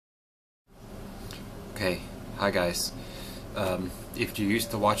Okay, hi guys. If you're used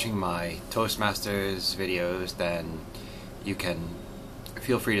to watching my Toastmasters videos, then you can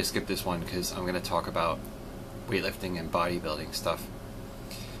feel free to skip this one because I'm going to talk about weightlifting and bodybuilding stuff.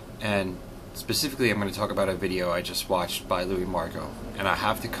 And specifically I'm going to talk about a video I just watched by Luimarco, and I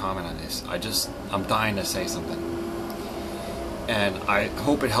have to comment on this. I'm dying to say something. And I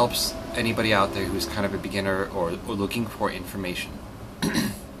hope it helps anybody out there who's kind of a beginner or looking for information.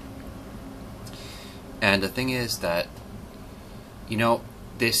 And the thing is that, you know,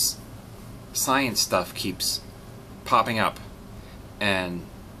 this science stuff keeps popping up, and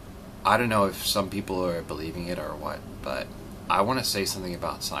I don't know if some people are believing it or what, but I want to say something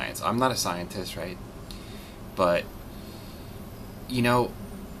about science. I'm not a scientist, right? But, you know,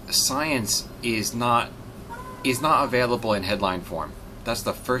 science is not available in headline form. That's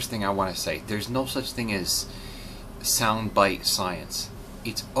the first thing I want to say. There's no such thing as soundbite science.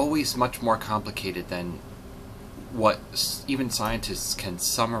 It's always much more complicated than what even scientists can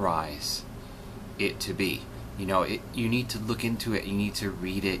summarize it to be. You know, you need to look into it, you need to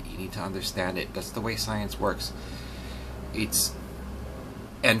read it, you need to understand it. That's the way science works.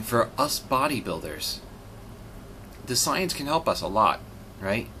 And for us bodybuilders, the science can help us a lot,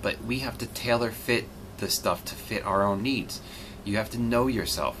 right? But we have to tailor fit the stuff to fit our own needs. You have to know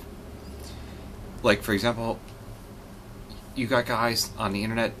yourself. Like, for example, you got guys on the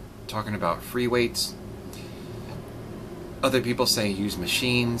internet talking about free weights. Other people say use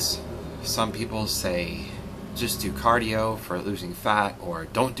machines. Some people say just do cardio for losing fat, or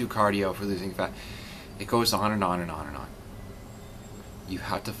don't do cardio for losing fat. It goes on and on and on and on. You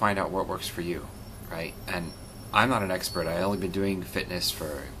have to find out what works for you, right? And I'm not an expert. I've only been doing fitness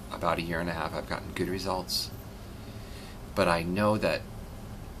for about a year and a half. I've gotten good results. But I know that,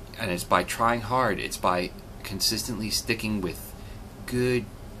 and it's by trying hard, it's by consistently sticking with good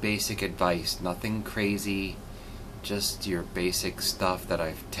basic advice, nothing crazy, just your basic stuff that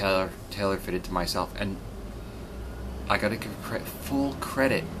I've tailor fitted to myself. And I gotta give full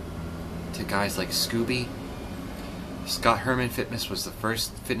credit to guys like Scooby. Scott Herman Fitness was the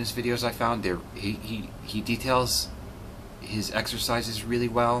first fitness videos I found. He details his exercises really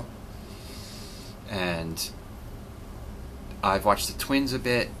well, and I've watched the twins a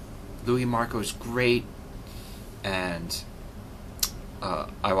bit. Luimarco's great. And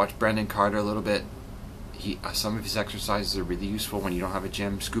I watched Brendan Carter a little bit. Some of his exercises are really useful when you don't have a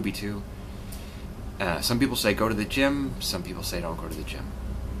gym. Scooby too. Some people say go to the gym. Some people say don't go to the gym.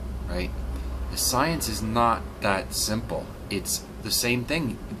 Right? The science is not that simple. It's the same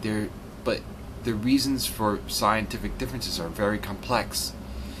thing. But the reasons for scientific differences are very complex,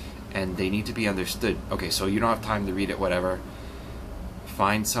 and they need to be understood. Okay, so you don't have time to read it, whatever.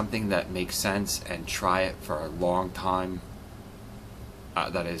 Find something that makes sense and try it for a long time.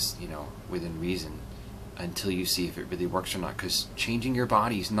 That is, you know, within reason, until you see if it really works or not. Because changing your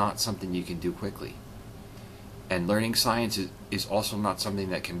body is not something you can do quickly. And learning science is also not something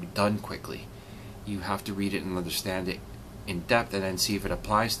that can be done quickly. You have to read it and understand it in depth and then see if it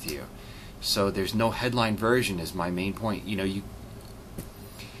applies to you. So there's no headline version is my main point. You know,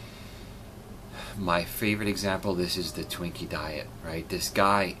 my favorite example, this is the Twinkie diet, right? This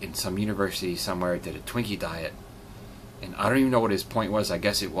guy in some university somewhere did a Twinkie diet, and I don't even know what his point was. I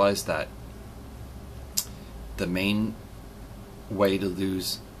guess it was that the main way to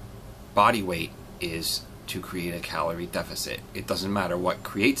lose body weight is to create a calorie deficit. It doesn't matter what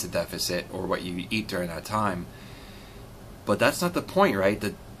creates a deficit or what you eat during that time. But that's not the point, right?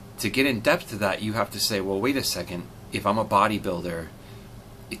 To get in depth to that, you have to say, well, wait a second. If I'm a bodybuilder,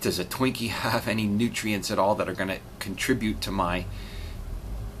 does a Twinkie have any nutrients at all that are going to contribute to my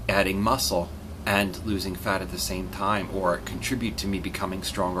adding muscle and losing fat at the same time, or contribute to me becoming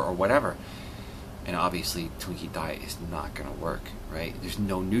stronger or whatever? And obviously Twinkie diet is not going to work, right? There's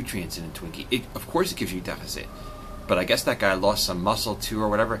no nutrients in a Twinkie. Of course it gives you deficit, but I guess that guy lost some muscle too or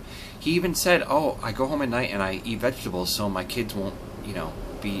whatever. He even said, oh, I go home at night and I eat vegetables so my kids won't, you know,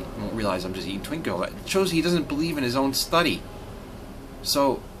 won't realize I'm just eating Twinkie. It shows he doesn't believe in his own study.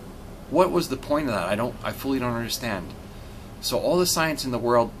 So what was the point of that? I fully don't understand. So all the science in the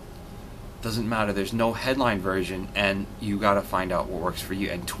world doesn't matter. There's no headline version, and you got to find out what works for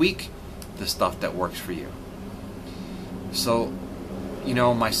you and tweak the stuff that works for you. So, you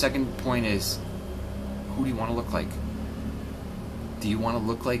know, my second point is, who do you want to look like? Do you want to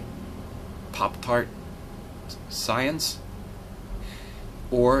look like Pop-Tart Science?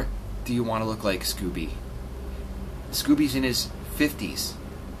 Or do you want to look like Scooby? Scooby's in his 50s,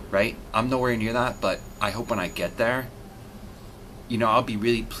 right? I'm nowhere near that, but I hope when I get there, you know, I'll be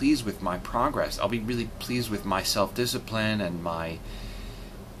really pleased with my progress. I'll be really pleased with my self-discipline and my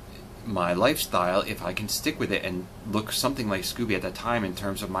my lifestyle if I can stick with it and look something like Scooby at that time in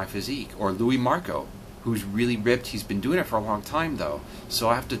terms of my physique, or Luimarco, who's really ripped. He's been doing it for a long time though, so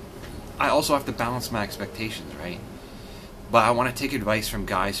I also have to balance my expectations, right? But I want to take advice from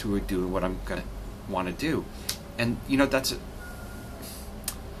guys who are doing what I'm gonna want to do, and you know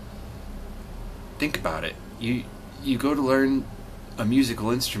think about it. You go to learn a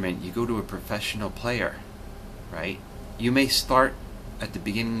musical instrument, you go to a professional player, right? You may start at the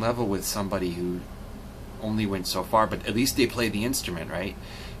beginning level with somebody who only went so far, but at least they play the instrument, right?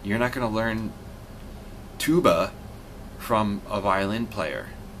 You're not going to learn tuba from a violin player.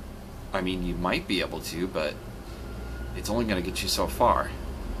 I mean, you might be able to, but it's only going to get you so far.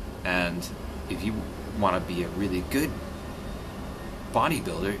 And if you want to be a really good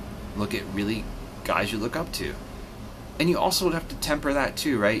bodybuilder, look at really guys you look up to. And you also have to temper that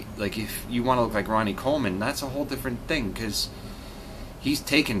too, right? Like if you want to look like Ronnie Coleman, that's a whole different thing, because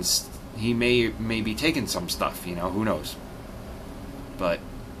he may be taking some stuff, you know, who knows. But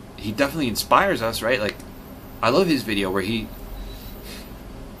he definitely inspires us, right? Like, I love his video where he's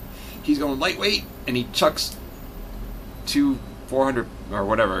going lightweight and he chucks 400 or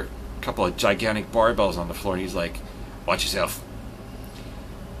whatever, a couple of gigantic barbells on the floor, and he's like, watch yourself.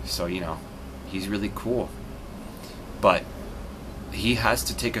 So, you know, he's really cool. But he has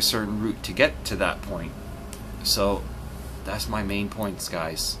to take a certain route to get to that point. So that's my main points,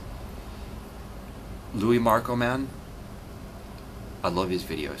 guys. Luimarco, man, I love his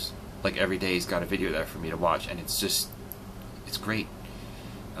videos. Like every day he's got a video there for me to watch, and it's great.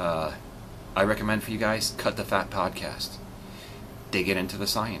 I recommend for you guys, Cut the Fat podcast. They get into the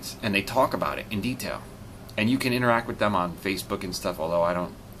science, and they talk about it in detail. And you can interact with them on Facebook and stuff, although I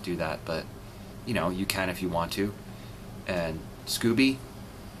don't do that, but you know, you can if you want to. And Scooby,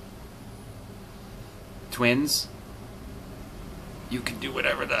 Twins, you can do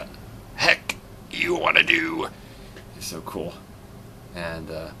whatever the heck you want to do. It's so cool. And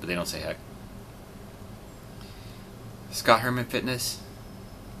but they don't say heck. Scott Herman Fitness,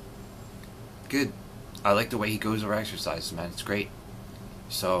 good. I like the way he goes over exercises, man. It's great.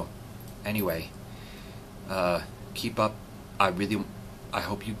 So anyway, keep up. I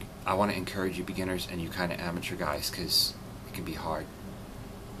want to encourage you beginners and you kind of amateur guys, because it can be hard.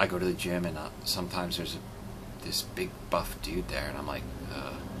 I go to the gym and sometimes there's this big buff dude there, and I'm like,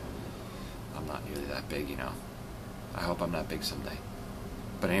 I'm not nearly that big, you know. I hope I'm not big someday.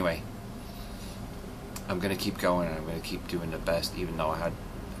 But anyway, I'm going to keep going, and I'm going to keep doing the best, even though I had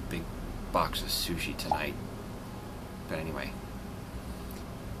a big box of sushi tonight. But anyway,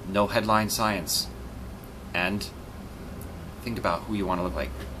 no headline science. And think about who you want to look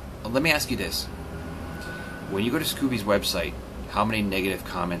like. Let me ask you this. When you go to Scooby's website, how many negative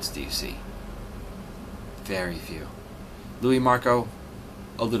comments do you see? Very few. Luimarco,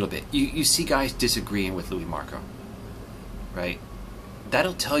 a little bit. You see guys disagreeing with Luimarco, right?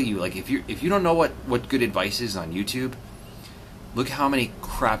 That'll tell you, like, if you don't know what good advice is on YouTube, look how many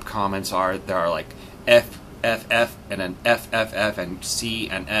crap comments there are, like F, F, F, and then F, F, F, and C,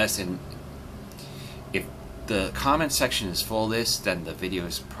 and S, and if the comment section is full of this, then the video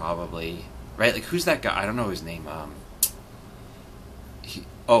is probably, right? Like, who's that guy? I don't know his name.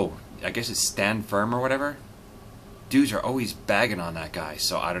 I guess it's Stand Firm or whatever. Dudes are always bagging on that guy,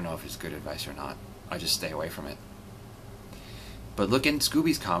 so I don't know if it's good advice or not. I just stay away from it. But look in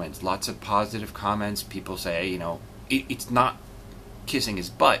Scooby's comments. Lots of positive comments. People say, you know, it's not kissing his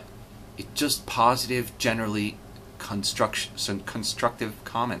butt. It's just positive, generally constructive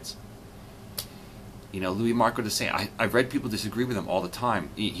comments. You know, Luimarco the same. I've read people disagree with him all the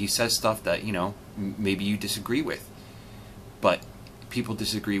time. He says stuff that, you know, maybe you disagree with. But people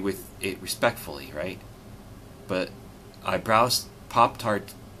disagree with it respectfully, right? But I browsed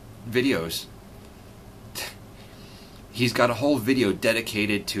Pop-Tart videos. He's got a whole video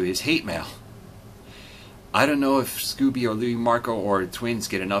dedicated to his hate mail. I don't know if Scooby or Luimarco or Twins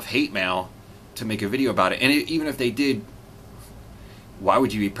get enough hate mail to make a video about it. And even if they did, why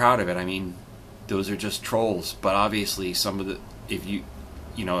would you be proud of it? I mean, those are just trolls. But obviously, some of the, if you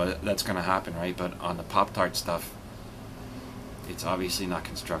know, that's going to happen, right? But on the Pop-Tart stuff, it's obviously not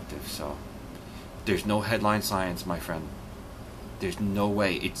constructive. So there's no headline science, my friend. There's no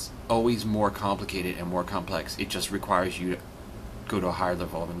way. It's always more complicated and more complex. It just requires you to go to a higher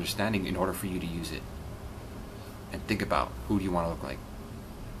level of understanding in order for you to use it. And think about, who do you want to look like?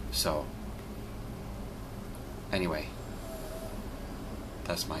 So, anyway,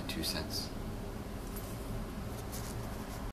 that's my 2 cents.